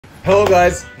Hello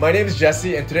guys, my name is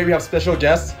Jesse and today we have special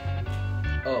guest.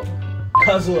 Oh,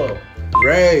 Kazuo.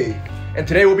 Ray. And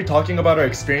today we'll be talking about our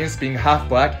experience being half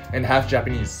black and half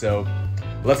Japanese, so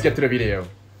let's get to the video.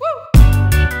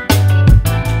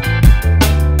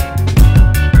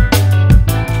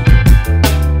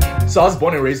 So I was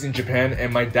born and raised in Japan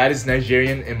and my dad is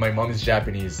Nigerian and my mom is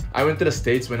Japanese. I went to the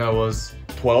States when I was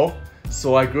 12,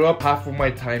 so I grew up half of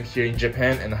my time here in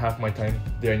Japan and half my time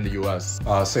there in the US.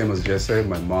 Same as Jesse,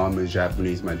 my mom is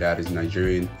Japanese, my dad is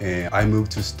Nigerian, and I moved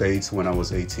to States when I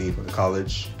was 18 for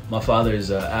college. My father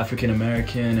is African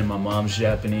American and my mom's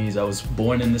Japanese. I was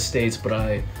born in the States, but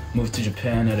I moved to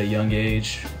Japan at a young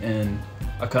age, and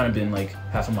I kind of been like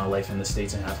half of my life in the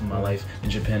States and half of my life in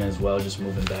Japan as well, just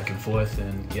moving back and forth,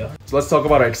 and yeah. So let's talk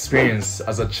about our experience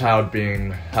as a child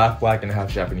being half black and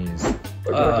half Japanese.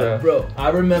 Bro, I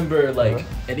remember like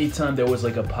anytime there was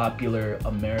like a popular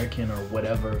American or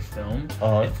whatever film,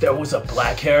 if there was a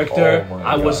black character,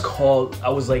 I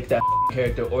was like that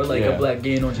character, or like a black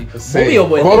gay noji.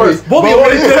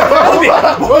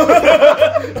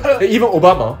 Even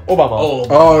Obama.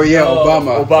 Oh yeah,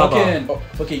 Obama.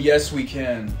 Fucking yes we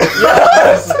can.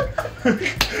 Yes.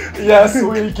 Yes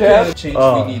we can. Change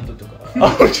we need to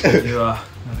yeah.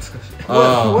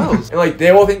 And like they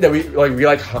all think that we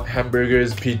like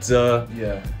hamburgers, pizza,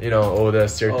 you know, all the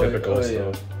stereotypical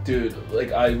stuff. Dude,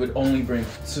 like I would only bring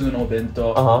futsuno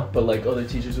bento, but like other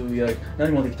teachers would be like,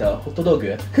 "Nani mo dekita? Hot dog?"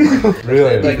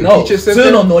 Really? Like no,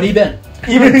 futsuno noriben.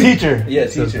 Even teacher. Yeah,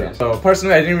 teachers. So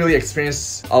personally, I didn't really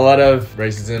experience a lot of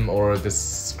racism or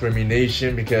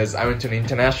discrimination because I went to an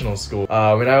international school.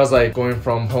 When I was like going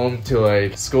from home to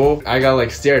like school, I got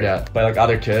like stared at by like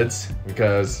other kids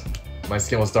because my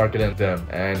skin was darker than them,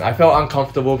 and I felt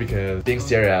uncomfortable because being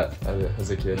stared at as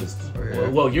a kid is...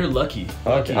 Well, you're lucky.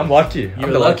 Okay, I'm lucky.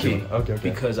 You're lucky. Okay.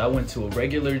 Because I went to a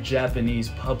regular Japanese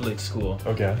public school.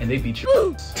 Okay. And they beat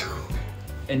you.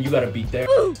 And you gotta beat their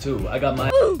too. I got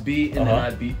my beat, and then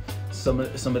I beat some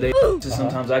of their.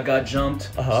 Sometimes I got jumped.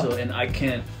 So and I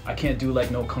can't do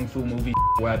like no kung fu movie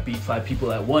where I beat 5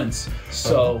 people at once.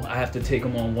 So I have to take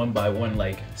them on one by one,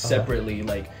 like separately.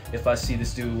 Like if I see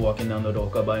this dude walking down the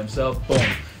roka by himself, boom,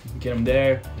 get him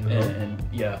there, and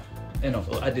yeah. And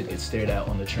I did get stared at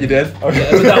on the train. You did? Okay.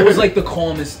 Yeah, but that was like the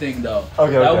calmest thing though.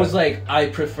 Okay. That was like I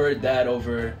preferred that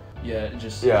over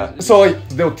So like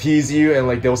they'll tease you and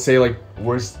like they'll say like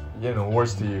worse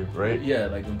to you, right? Yeah,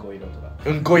 like unkoiro to ka.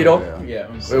 Unkoiro? Yeah.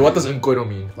 Wait, what does unkoiro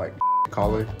mean? Like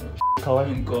color.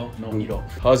 Unko no iro.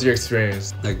 How's your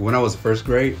experience? Like when I was first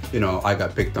grade, you know, I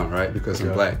got picked on, right? Because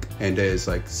I'm black, and there's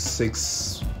like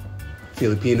 6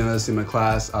 Filipinas in my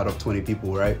class out of 20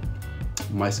 people, right?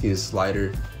 My skin is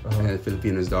lighter and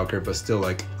Filipino is darker, but still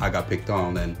like I got picked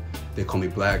on and they call me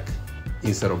black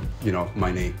instead of, you know,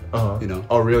 my name. You know.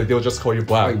 Oh really? They'll just call you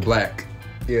black? Like black.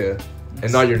 Yeah.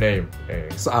 And not your name. Hey.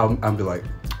 So I'll be like,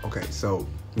 okay, so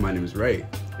my name is Ray.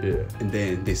 Yeah. And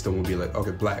then they still will be like,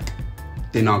 okay, black.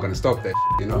 They're not gonna stop that,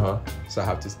 you know. So I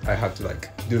have to like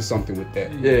do something with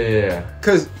that. Yeah.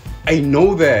 Cause I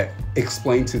know that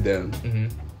explain to them,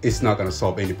 it's not gonna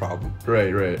solve any problem.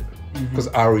 Right. Cause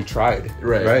I already tried.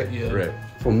 Right. Yeah. Right.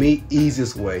 For me,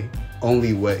 easiest way,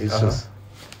 only way is just.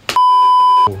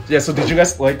 Yeah, so did you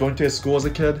guys like going to school as a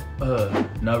kid?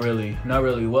 Not really.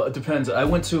 Well, it depends. I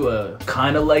went to a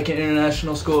kind of like an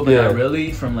international school, but not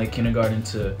really. From like kindergarten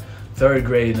to 3rd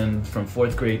grade, and from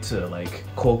 4th grade to like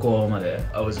koko made,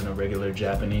 I was in a regular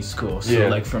Japanese school. So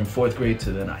like from 4th grade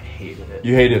to then, I hated it.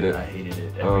 You hated it? I hated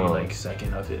it every like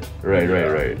second of it.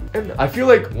 Right. And I feel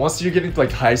like once you get into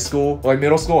like high school, like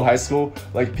middle school, high school,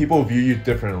 like people view you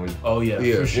differently. Oh yeah,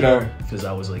 for sure. You know? Because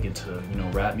I was like into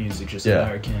rap music, just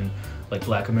American. Like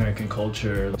black American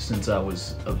culture since I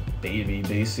was a baby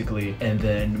basically, and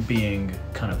then being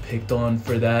kind of picked on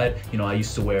for that. You know, I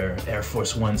used to wear Air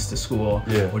Force Ones to school,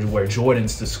 or wear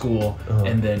Jordans to school,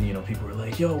 and then people were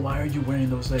like, yo, why are you wearing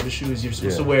those type of shoes? You're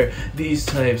supposed to wear these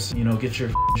types, get your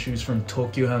shoes from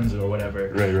Tokyo Hanzo or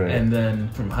whatever. Right. And then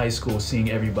from high school, seeing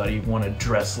everybody want to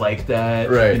dress like that,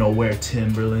 wear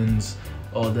Timberlands,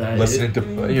 all that. Listening to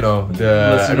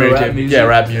the American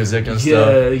rap music and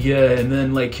stuff. Yeah, and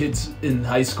then like kids in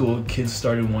high school, kids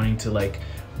started wanting to like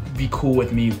be cool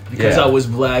with me because I was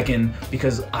black and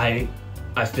because I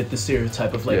fit the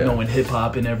stereotype of like knowing hip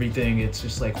hop and everything. It's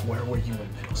just like, where were you in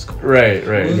middle school? Right.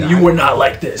 You were not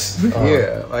like this.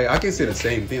 Yeah, like I can say the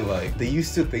same thing. Like they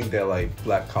used to think that like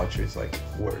black culture is like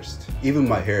worst. Even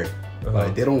my hair.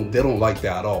 Like they don't like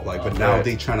that at all. Like, but now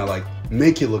they trying to like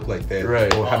make it look like that,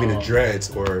 or having the dreads,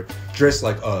 or dress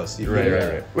like us.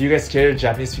 Right. You guys scared of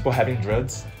Japanese people having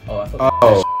dreads? Oh, I fucking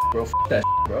that bro. F that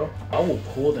bro. I will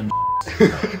pull them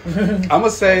I'm gonna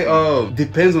say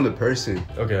depends on the person.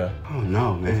 Okay. I don't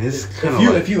know, man. It's kind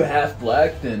of if you half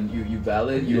black, then you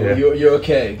valid. You're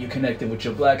okay. You connected with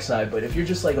your black side. But if you're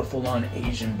just like a full on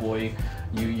Asian boy,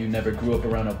 you never grew up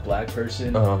around a black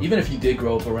person. Even if you did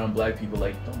grow up around black people,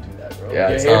 like don't do that, bro. Yeah,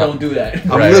 your hair don't do that.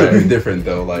 I'm a little bit different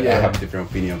though. Like I have a different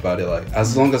opinion about it. Like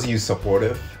as long as you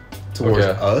supportive towards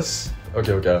us,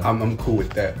 I'm cool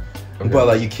with that. But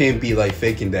like you can't be like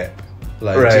faking that.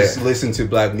 Like just listen to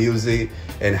black music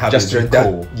and have just that.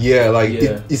 Cool. Yeah, like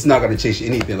it's not gonna change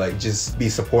anything. Like just be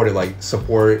supportive. Like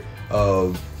support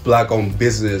black-owned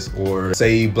business or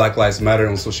say Black Lives Matter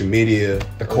on social media.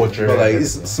 The culture. But like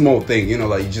it's a small thing, you know.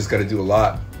 Like you just gotta do a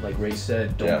lot. Like Ray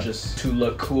said, don't just to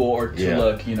look cool or to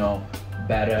look, you know,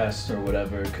 badass or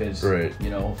whatever, because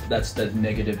you know that's the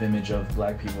negative image of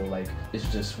black people. Like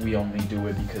it's just we only do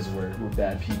it because we're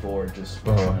bad people or just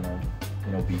we're trying to,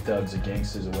 you know, be thugs or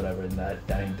gangsters or whatever, and that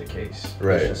ain't the case.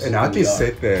 And I just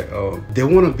said that they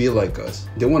want to be like us.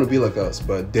 They want to be like us,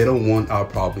 but they don't want our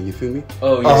problem. You feel me?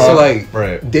 Oh yeah. So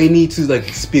like they need to like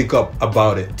speak up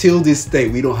about it. Till this day,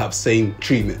 we don't have same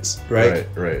treatments, right?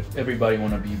 Everybody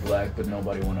want to be black, but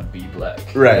nobody want to be black.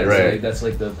 That's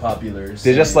like the popular.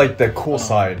 They just like the cool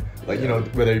side, like you know,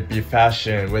 whether it be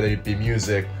fashion, whether it be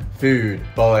music, food.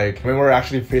 But like when we're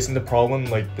actually facing the problem,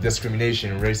 like the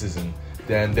discrimination, racism,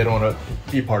 then they don't want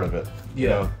to be part of it. Yeah, you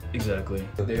know? Exactly.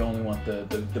 They only want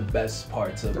the best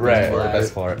parts of the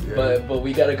best part. But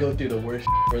we gotta go through the worst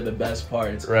for the best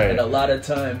parts. And a lot of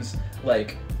times,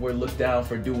 like we're looked down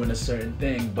for doing a certain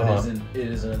thing, but it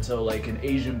isn't until like an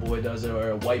Asian boy does it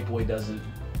or a white boy does it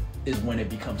is when it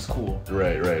becomes cool.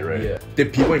 Yeah.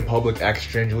 Did people in public act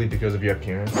strangely because of your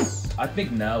appearance? I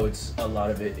think now it's a lot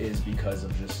of it is because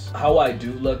of just how I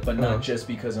do look, but not just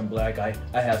because I'm black. I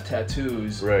have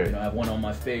tattoos. You know, I have one on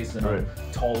my face, and I'm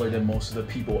taller than most of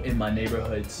the people in my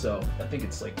neighborhood. So I think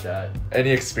it's like that.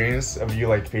 Any experience of you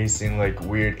like facing like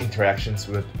weird interactions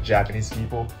with Japanese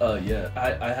people? Yeah.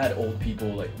 I had old people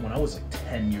like when I was like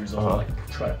 10 years old,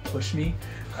 like try to push me.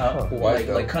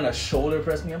 Like kind of shoulder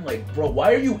press me. I'm like, bro,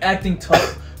 why are you acting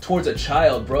tough towards a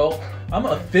child, bro? I'm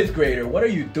a 5th grader. What are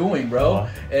you doing, bro?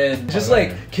 And just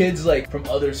like kids like from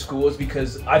other schools,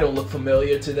 because I don't look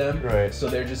familiar to them. So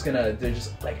they're just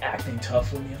like acting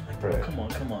tough with me. I'm like, bro,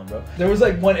 come on, bro. There was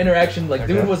like one interaction, like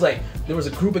there was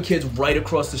a group of kids right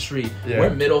across the street. We're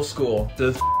in middle school.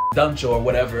 The Dancho or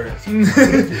whatever.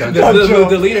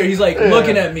 the leader, he's like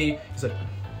looking at me. He's like,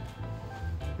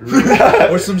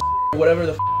 or some whatever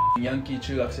the Yankee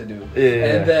Chugakse do.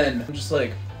 And then I'm just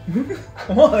like,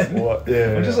 come on.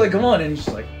 I'm just like, come on. And just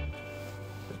like,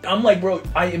 I'm like, bro,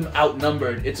 I am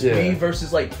outnumbered. It's me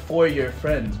versus like 4 of your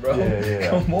friends, bro.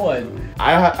 Come on.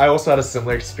 I also had a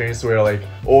similar experience where like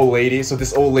old lady, so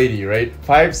this old lady, right?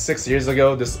 5-6 years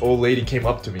ago, this old lady came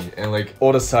up to me and like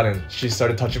all of a sudden she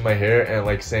started touching my hair and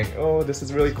like saying, oh, this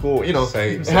is really cool. You know,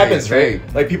 it happens, right?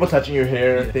 Like people touching your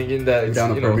hair, thinking that it's,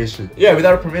 without permission. Yeah,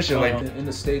 without permission. Like in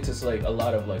the States, it's like a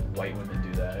lot of like white women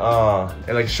do that.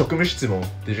 And like shokumu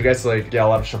did you guys like get a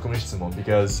lot of shokumu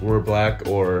because we're black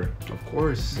or? Of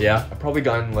course. Yeah, I've probably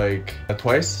gotten like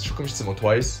twice, shokumu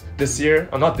twice. This year,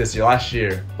 not this year, last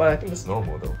year. But I think that's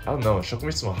normal though. I don't know,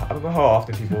 shokumu, I don't know how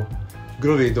often people. グ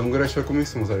ロビーどんぐらいshokumu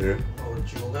される?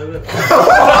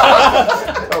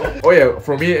 Oh yeah,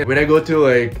 for me, when I go to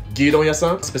like gyudon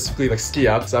yasan, specifically like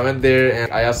skiyak, so I went there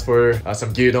and I asked for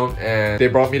some gyudon and they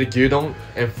brought me the gyudon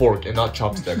and fork and not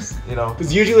chopsticks, you know?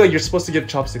 Because usually like you're supposed to get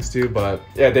chopsticks too, but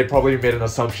yeah, they probably made an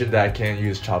assumption that I can't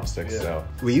use chopsticks, so.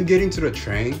 When you get into the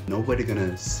train, nobody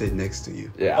gonna sit next to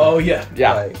you. Yeah. Oh yeah.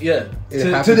 Like,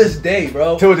 to this day,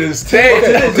 bro. To this day.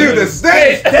 To this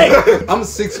day. I'm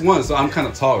 6'1", so I'm kind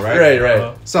of tall, right? Right.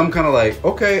 So I'm kind of like,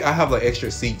 okay, I have like extra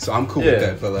seats, so I'm cool with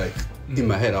that, but like, in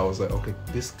my head, I was like, okay,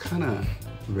 this kind of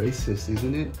racist,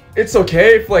 isn't it? It's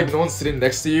okay if like no one's sitting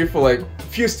next to you for like a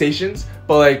few stations,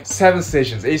 but like 7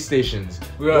 stations, 8 stations,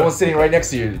 no one's sitting right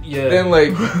next to you. Then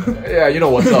like, yeah, you know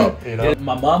what's up, you know?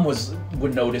 My mom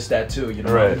would notice that too, you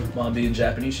know? Mom being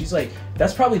Japanese, she's like,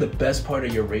 that's probably the best part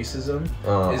of your racism,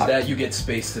 is that you get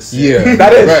space to sit. Yeah,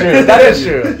 that is true. That is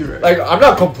true. Like, I'm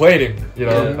not complaining, you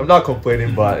know? I'm not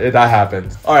complaining, but that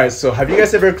happened. Alright, so have you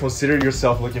guys ever considered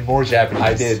yourself looking more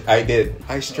Japanese? I did.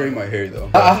 I straighten my hair though.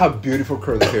 I have beautiful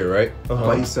curly hair, right? But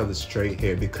I used to have the straight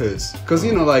hair because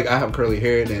you know, like I have curly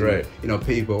hair and you know,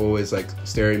 people always like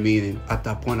stare at me, and at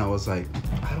that point I was like,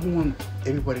 I don't want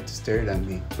everybody to stare at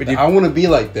me. I want to be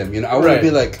like them, you know? I want to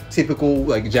be like typical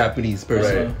like Japanese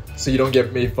person. So you don't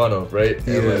get made fun of, right?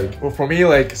 Yeah. And like, well, for me,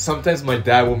 like sometimes my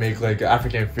dad will make like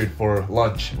African food for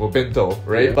lunch, well, bento,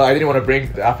 right? Yeah. But I didn't want to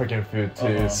bring the African food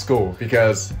to school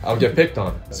because I'll get picked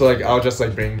on. So like I'll just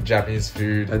like bring Japanese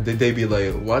food. And they be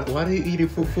like, what? Why are you eating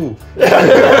fufu?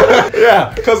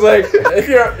 Yeah, because like if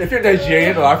you're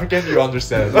Nigerian or African, you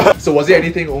understand. So was there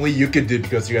anything only you could do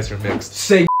because you guys are mixed?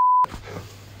 Say.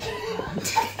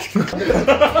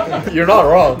 You're not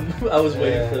wrong. I was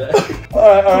waiting for that.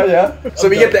 Alright, yeah. So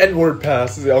we get the N-word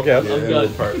pass. Okay. I'm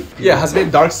good. Yeah, has being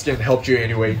dark skin helped you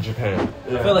anyway in Japan?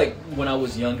 I feel like when I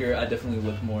was younger, I definitely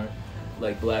looked more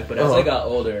like black. But as I got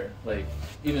older, like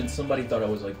even somebody thought I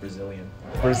was like Brazilian.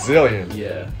 Brazilian?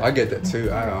 Yeah. I get that too.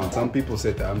 Some people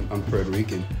said that I'm Puerto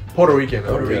Rican. Puerto Rican.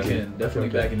 Puerto okay. Rican, definitely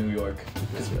back in New York.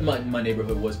 Because my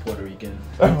neighborhood was Puerto Rican.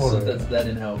 Oh, So right. that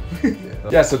didn't help.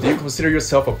 Yeah, so do you consider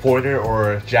yourself a foreigner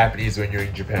or Japanese when you're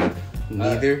in Japan?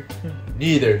 Neither.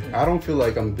 Neither. I don't feel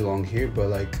like I'm belong here, but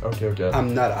like Okay.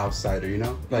 I'm not an outsider, you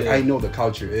know? Like Yeah. I know the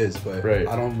culture is, but Right.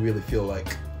 I don't really feel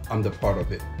like I'm the part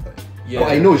of it. Like, Yeah. well,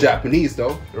 I know Japanese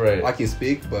though. Right. I can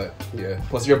speak, but yeah.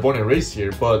 Plus you're born and raised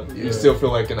here, but you Yeah. still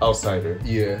feel like an outsider.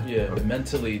 Yeah. Yeah, but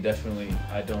mentally, definitely,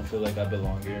 I don't feel like I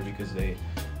belong here because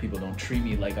people don't treat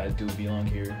me like I do belong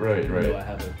here. Right, even right. though I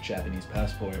have a Japanese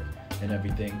passport and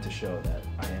everything to show that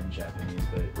I am Japanese,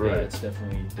 but Right. yeah, it's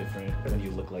definitely different when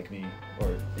you look like me or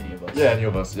any of us. Yeah, any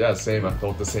of us. Yeah, same. I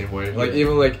felt the same way. Like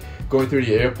even like going through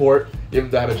the airport,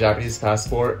 even though I have a Japanese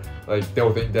passport, like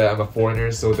they'll think that I'm a foreigner,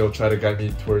 so they'll try to guide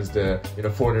me towards the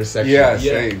foreigner section. Yeah,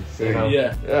 Yeah. same. You know?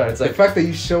 Yeah. Yeah, it's The like fact that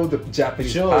you show the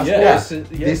Japanese Sure, passport,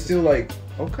 yeah. they still like,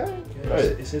 okay. Yeah, Right.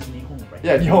 it says Nihon, right?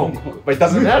 yeah, Nihon, but it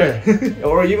doesn't matter.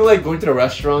 Or even like going to the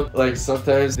restaurant, like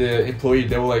sometimes the employee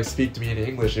they will like speak to me in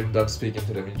English even though I'm speaking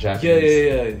to them in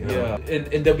Japanese. Yeah.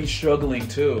 And they'll be struggling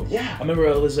too. Yeah. I remember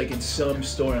I was like in some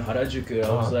store in Harajuku.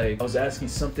 I was asking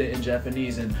something in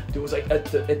Japanese, and there was like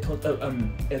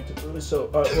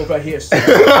over here. So.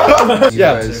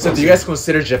 Yeah. guys- So do you guys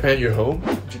consider Japan your home?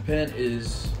 Japan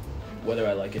is, whether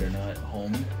I like it or not,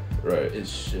 home. Right.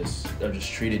 It's just I'm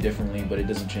just treated differently, but it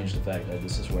doesn't change the fact that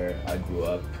this is where I grew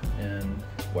up and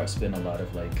where I spend a lot of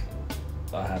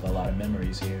I have a lot of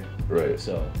memories here. Right.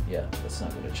 So yeah, that's not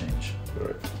gonna change.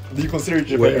 Right. Do you consider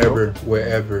Japan your home?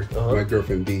 Wherever my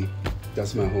girlfriend be,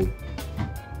 that's my home.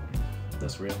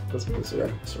 That's real. That's real. That's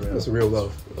right. That's real. That's real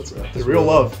love. That's real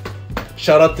love.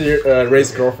 Shout out to your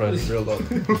Ray's girlfriend. Real love.